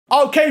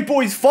Okay,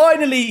 boys,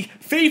 finally,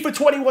 FIFA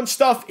 21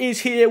 stuff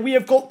is here. We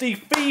have got the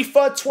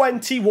FIFA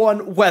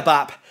 21 web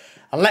app.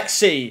 And let's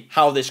see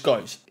how this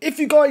goes. If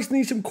you guys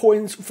need some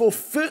coins for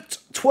FUT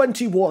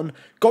 21,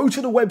 go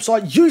to the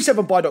website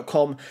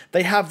u7buy.com.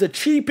 They have the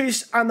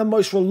cheapest and the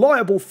most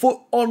reliable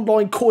FUT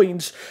online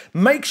coins.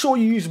 Make sure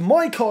you use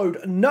my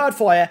code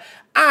NerdFire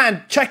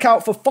and check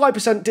out for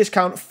 5%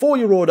 discount for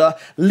your order.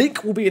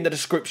 Link will be in the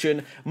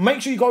description.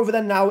 Make sure you go over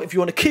there now if you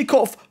want to kick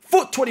off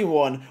FUT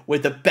 21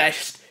 with the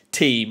best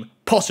team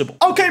possible.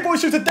 Okay,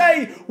 boys, so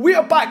today we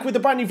are back with a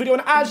brand new video,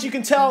 and as you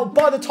can tell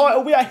by the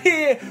title, we are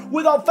here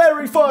with our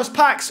very first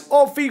packs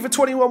of FIFA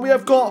 21. We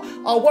have got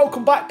our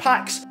welcome back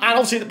packs and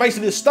obviously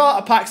basically the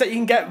starter packs that you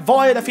can get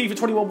via the FIFA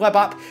 21 web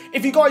app.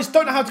 If you guys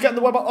don't know how to get in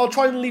the web app, I'll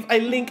try and leave a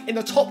link in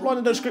the top line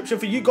of the description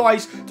for you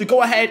guys to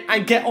go ahead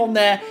and get on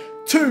there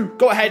to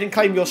go ahead and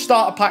claim your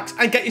starter packs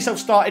and get yourself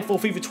started for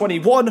FIFA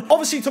 21.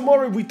 Obviously,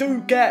 tomorrow we do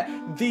get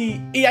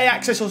the EA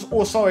Access,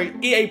 or sorry,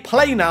 EA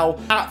Play Now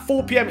at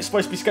 4 PM. It's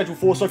supposed to be scheduled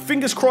for, so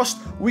fingers crossed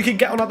we can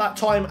get on at that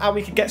time and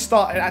we can get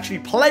started actually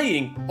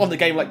playing on the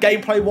game, like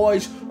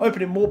gameplay-wise,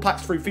 opening more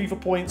packs through FIFA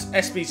points,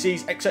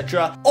 SBCs,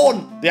 etc.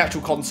 on the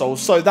actual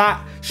consoles, so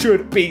that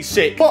should be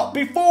sick. But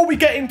before we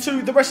get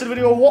into the rest of the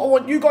video, what I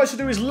want you guys to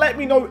do is let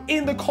me know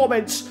in the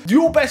comments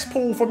your best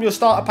pull from your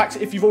starter packs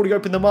if you've already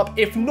opened them up.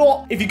 If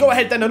not, if you go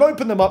ahead then and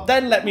open them up,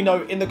 then let me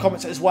know in the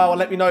comments as well, and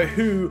let me know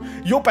who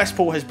your best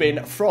pull has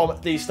been from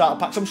these starter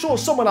packs. I'm sure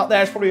someone out there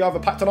has probably either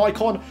packed an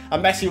icon, a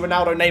Messi,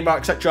 Ronaldo, Neymar,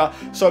 etc.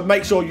 So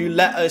make sure you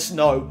let us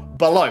know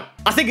below.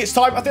 I think it's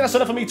time. I think that's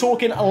enough of me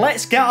talking.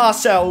 Let's get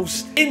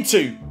ourselves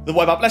into the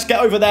web app. Let's get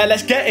over there.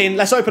 Let's get in.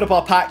 Let's open up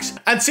our packs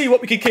and see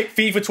what we can kick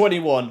FIFA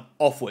 21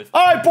 off with.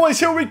 All right, boys,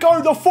 here we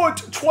go. The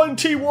FUT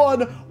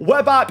 21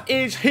 web app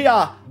is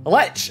here.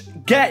 Let's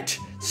get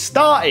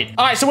started.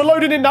 All right, so we're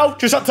loading in now.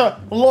 Just have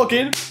to log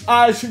in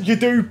as you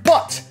do,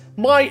 but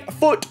my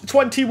FUT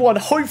 21,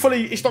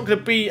 hopefully it's not going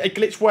to be a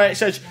glitch where it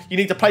says you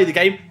need to play the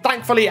game.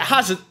 Thankfully it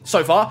hasn't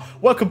so far.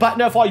 Welcome back,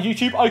 NerdFire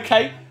YouTube.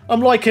 Okay, I'm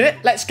liking it.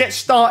 Let's get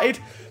started.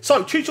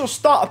 So choose your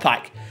starter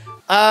pack.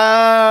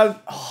 I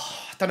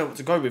don't know what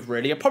to go with,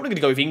 really. I'm probably going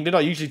to go with England.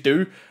 I usually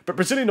do, but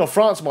Brazilian or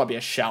France might be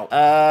a shout.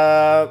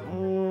 I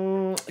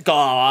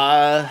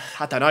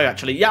don't know,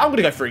 actually. Yeah, I'm going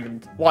to go for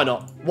England. Why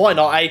not? Why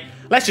not, eh?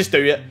 Let's just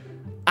do it.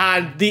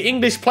 And the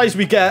English players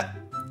we get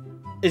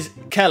is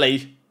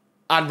Kelly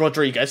and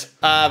Rodriguez.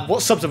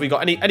 What subs have we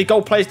got? Any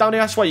gold players down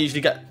here? That's why you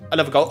usually get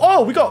another goal.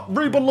 Oh, we got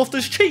Ruben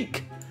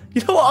Loftus-Cheek.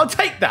 You know what? I'll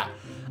take that.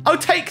 I'll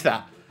take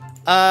that.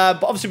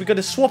 But obviously we're going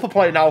to swap a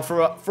player now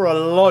for a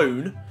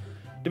loan.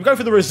 Did we go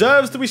for the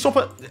reserves? Did we swap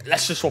it?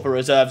 Let's just swap a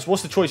reserves.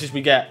 What's the choices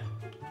we get?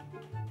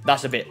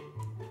 That's a bit.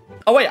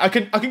 Oh wait, I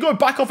can go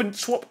back off and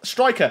swap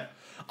striker.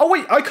 Oh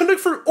wait, I can look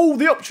through all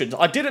the options.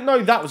 I didn't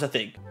know that was a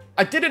thing.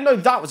 I didn't know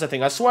that was a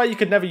thing. I swear you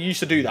could never used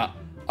to do that.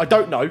 I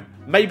don't know.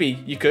 Maybe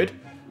you could.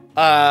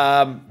 But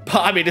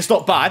I mean, it's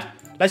not bad.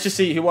 Let's just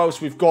see who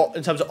else we've got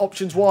in terms of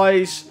options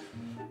wise.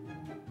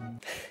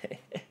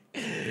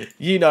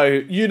 you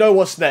know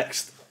what's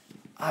next.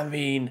 I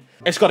mean,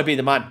 it's got to be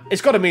the man.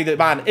 It's got to be the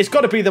man. It's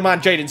got to be the man,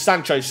 Jadon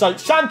Sancho. So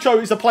Sancho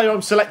is the player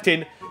I'm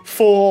selecting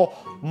for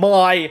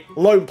my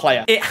loan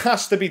player. It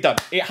has to be done.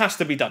 It has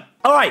to be done.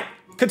 All right,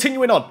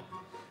 continuing on.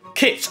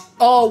 Kit.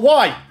 Oh,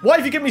 why? Why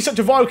have you given me such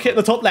a vile kit at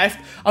the top left?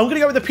 I'm going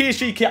to go with the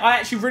PSG kit. I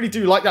actually really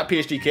do like that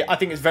PSG kit. I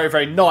think it's very,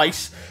 very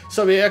nice.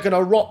 So we're going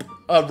to rock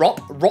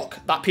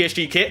that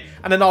PSG kit.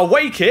 And then our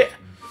away kit,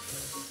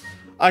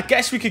 I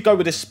guess we could go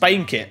with the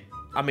Spain kit.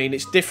 I mean,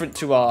 it's different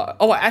to our...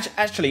 Oh,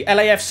 actually,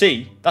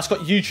 LAFC, that's got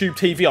YouTube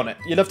TV on it.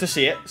 You love to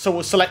see it. So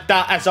we'll select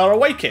that as our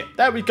away kit.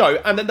 There we go.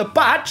 And then the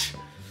badge.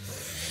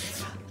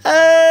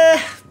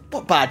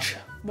 What badge?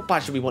 What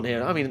badge do we want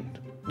here? I mean,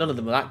 none of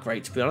them are that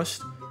great, to be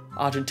honest.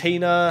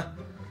 Argentina,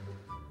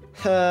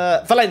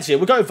 Valencia.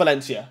 We'll go with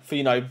Valencia for,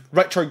 you know,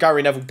 retro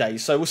Gary Neville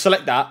days. So we'll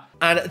select that.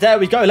 And there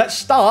we go. Let's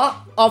start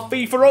our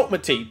FIFA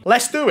Ultimate Team.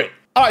 Let's do it.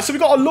 All right, so we've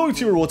got our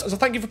loyalty rewards. As a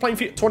thank you for playing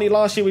FIFA 20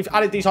 last year, we've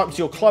added these items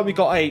to your club. We've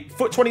got a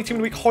FUT 20 Team of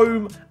the Week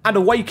home and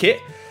away kit,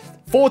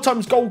 4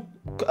 times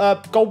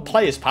gold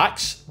players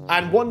packs,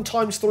 and 1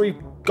 times 3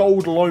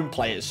 gold loan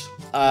players.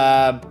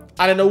 And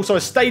then also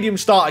a stadium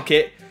starter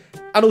kit,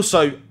 and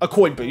also a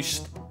coin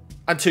boost.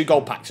 And 2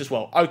 gold packs as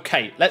well.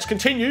 Okay, let's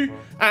continue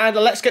and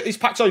let's get these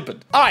packs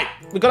opened. All right,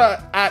 we've got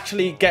to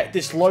actually get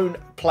this loan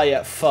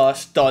player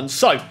first done.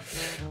 So,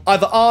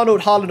 either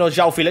Arnold, Haaland, or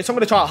João Felix. I'm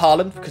going to try out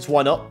Haaland because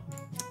why not?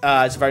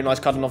 It's a very nice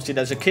card, and obviously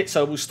there's a kit,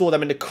 so we'll store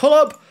them in the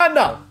club. And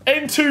now,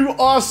 into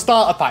our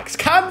starter packs.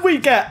 Can we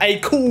get a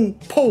cool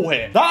pull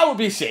here? That would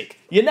be sick.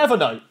 You never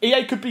know.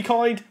 EA could be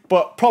kind,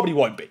 but probably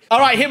won't be. All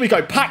right, here we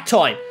go. Pack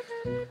time.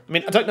 I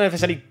mean, I don't know if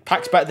there's any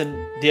packs better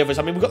than the others.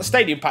 I mean, we've got the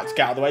stadium pack to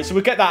get out of the way, so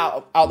we'll get that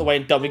out of the way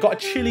and done. We've got a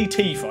Chile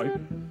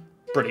Tifo.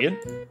 Brilliant.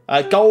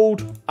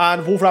 Gold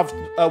and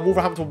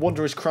Wolverhampton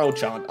Wanderers Crown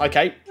Chant.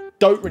 Okay,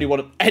 don't really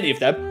want any of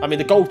them. I mean,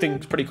 the gold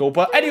thing's pretty cool.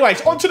 But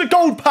anyways, onto the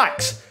gold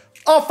packs.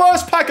 Our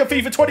first pack of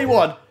FIFA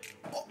 21.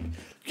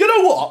 You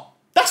know what?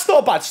 That's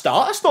not a bad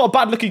start. That's not a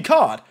bad looking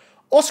card.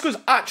 Oscar's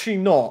actually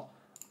not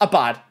a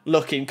bad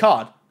looking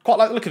card. Quite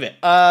like the look of it.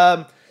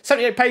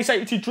 78 pace,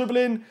 82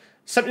 dribbling,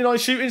 79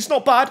 shooting. It's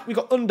not bad. We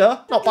got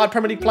Under, not bad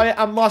Premier League player,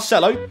 and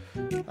Marcelo.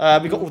 We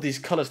got all these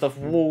colour stuff,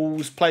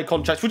 walls, play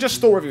contracts. We'll just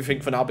store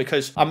everything for now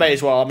because I may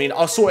as well. I mean,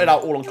 I'll sort it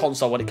out all on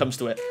console when it comes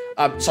to it.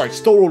 Sorry,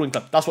 store all in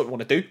club. That's what we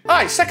want to do. All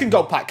right, second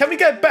gold pack. Can we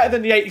get better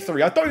than the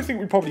 83? I don't think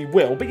we probably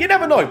will, but you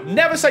never know.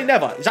 Never say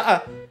never. Is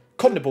that a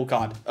Condable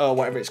card? Or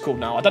whatever it's called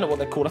now. I don't know what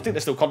they're called. I think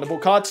they're still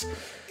Condable cards.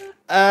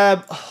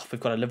 We've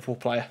got a Liverpool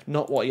player.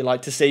 Not what you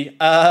like to see.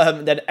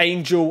 Then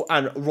Angel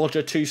and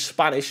Roger, 2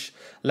 Spanish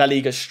La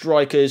Liga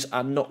strikers,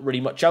 and not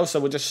really much else. So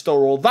we'll just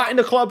store all that in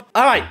the club.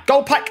 All right,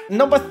 gold pack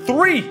number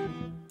 3.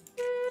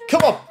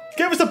 Come on,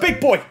 give us the big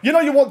boy. You know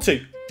you want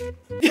to.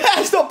 Yeah,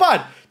 it's not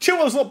bad.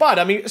 Chilwell's not bad.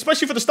 I mean,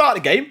 especially for the start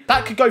of the game,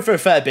 that could go for a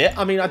fair bit.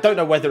 I mean, I don't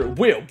know whether it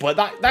will, but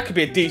that could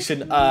be a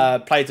decent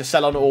player to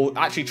sell on or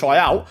actually try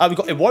out. We've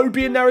got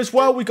Iwobi in there as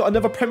well. We've got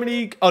another Premier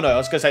League. Oh, no, I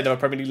was going to say another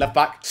Premier League left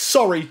back.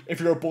 Sorry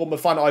if you're a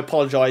Bournemouth fan, I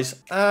apologise.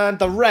 And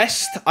the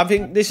rest, I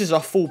think this is a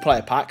full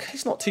player pack.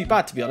 It's not too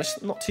bad, to be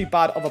honest. Not too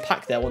bad of a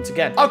pack there once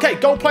again. Okay,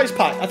 gold players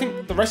pack. I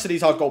think the rest of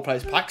these are gold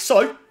players pack.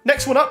 So,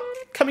 next one up.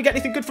 Can we get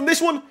anything good from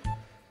this one?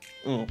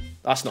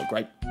 That's not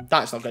great.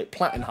 That's not great.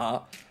 Platin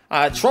Heart.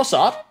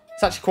 Trossard.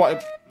 It's actually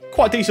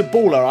quite a decent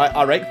baller,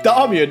 I rate.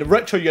 Darmian,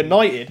 Retro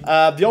United.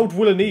 The old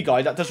Willian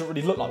guy, that doesn't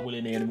really look like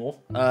Willian anymore,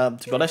 to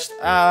be honest.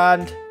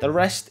 And the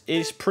rest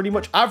is pretty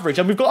much average.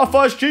 And we've got our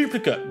first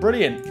duplicate.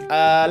 Brilliant.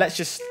 Let's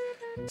just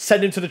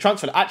send him to the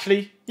transfer list.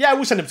 Actually, yeah,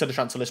 we'll send him to the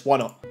transfer list. Why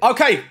not?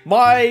 Okay,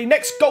 my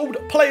next gold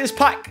players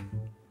pack.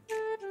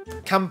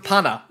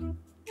 Campana.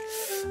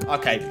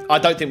 Okay, I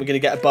don't think we're going to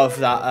get above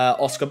that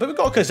Oscar, but we've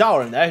got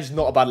Kazawa in there, who's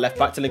not a bad left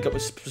back to link up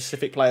with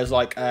specific players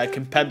like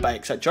Kimpembe,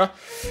 etc.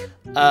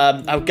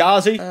 El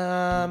Ghazi,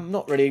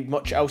 not really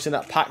much else in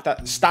that pack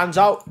that stands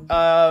out.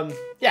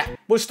 Yeah,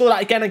 we'll store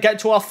that again and get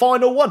to our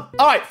final one.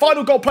 All right,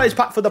 final gold players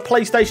pack for the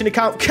PlayStation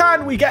account.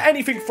 Can we get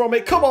anything from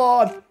it? Come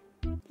on.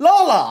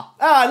 Lala.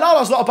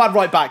 Lala's not a bad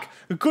right back.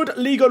 A good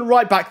Ligue 1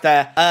 right back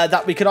there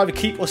that we can either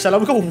keep or sell.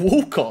 And we've got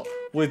Walcott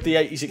with the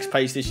 86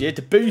 pace this year.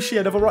 Debussy,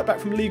 another right back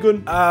from Ligue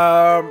 1.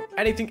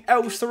 Anything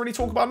else to really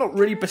talk about? Not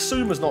really.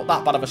 Basuma's not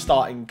that bad of a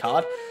starting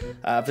card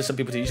for some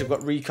people to use. We've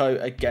got Rico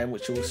again,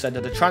 which we'll send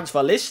to the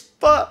transfer list.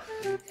 But,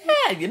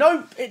 yeah, you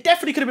know, it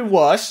definitely could have been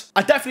worse.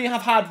 I definitely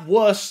have had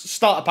worse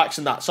starter packs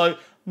than that. So,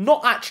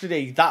 not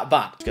actually that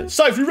bad.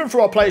 So if we run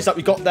through our players that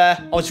we got there,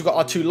 obviously we've got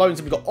our 2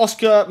 loans. We've got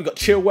Oscar, we've got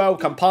Chilwell,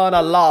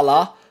 Campana,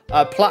 Lala,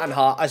 Platin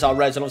Heart as our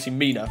rares, and obviously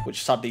Mina,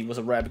 which sadly was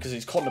a rare because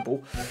he's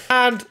condable.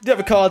 And the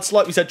other cards,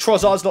 like we said,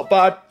 Trossard's not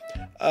bad.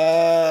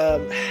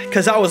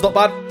 Kazawa's not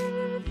bad.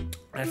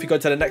 And if you go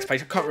to the next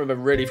page, I can't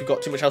remember really if we've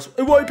got too much else.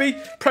 It won't be.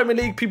 Premier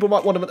League, people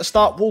might want him at the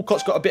start.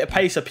 Walcott's got a bit of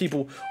pace, so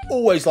people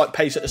always like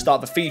pace at the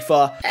start of the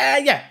FIFA.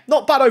 Yeah,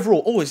 not bad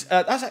overall. Always.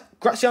 That's like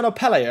Graziano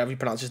Pelle, however you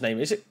pronounce his name.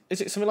 Is it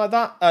something like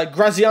that?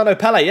 Graziano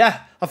Pelle,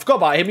 yeah. I forgot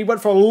about him. He went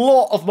for a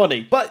lot of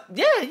money. But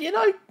yeah, you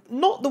know,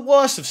 not the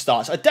worst of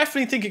starts. I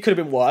definitely think it could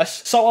have been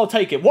worse, so I'll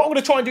take it. What I'm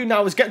going to try and do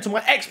now is get into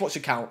my Xbox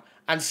account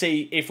and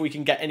see if we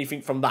can get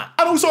anything from that.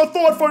 And also, I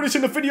thought I'd throw this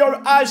in the video,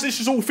 as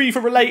this is all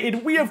FIFA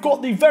related. We have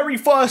got the very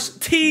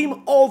first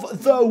team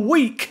of the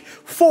week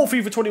for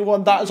FIFA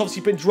 21. That has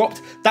obviously been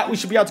dropped, that we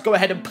should be able to go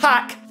ahead and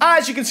pack.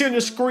 As you can see on your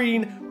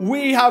screen,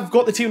 we have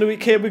got the team of the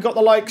week here. We've got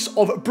the likes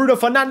of Bruno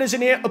Fernandes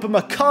in here,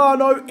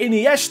 Upamecano,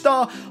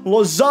 Iniesta,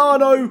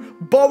 Lozano,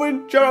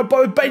 Bowen, Gerard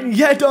Bowen, Ben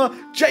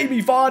Yedder,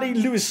 Jamie Vardy,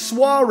 Luis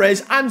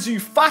Suarez, Ansu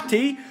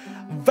Fati.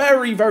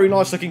 Very, very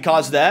nice looking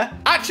cards there.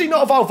 Actually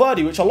not a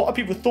Valverde, which a lot of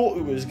people thought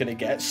we was going to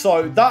get.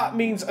 So that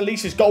means at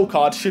least his gold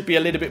card should be a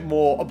little bit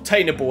more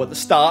obtainable at the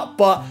start.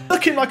 But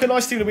looking like a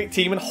nice team of the week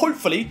team. And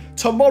hopefully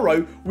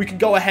tomorrow we can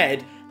go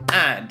ahead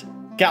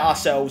and get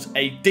ourselves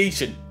a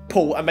decent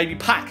pull and maybe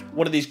pack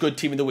one of these good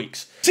team of the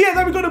weeks. So yeah,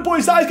 there we go then,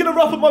 boys. That is going to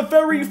wrap up my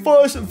very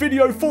first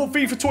video for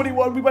FIFA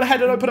 21. We went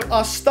ahead and opened up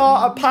our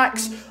starter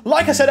packs.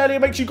 Like I said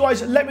earlier, make sure you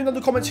guys let me know in the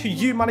comments who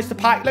you managed to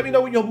pack. Let me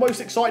know what you're most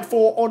excited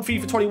for on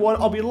FIFA 21.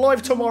 I'll be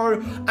live tomorrow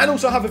and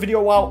also have a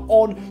video out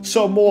on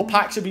some more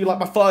packs. It'll be like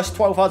my first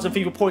 12,000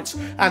 FIFA points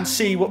and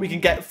see what we can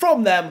get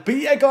from them. But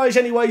yeah, guys,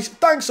 anyways,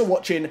 thanks for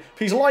watching.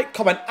 Please like,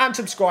 comment, and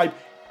subscribe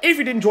if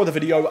you did enjoy the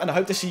video, and I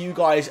hope to see you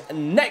guys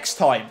next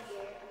time.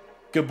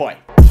 Goodbye.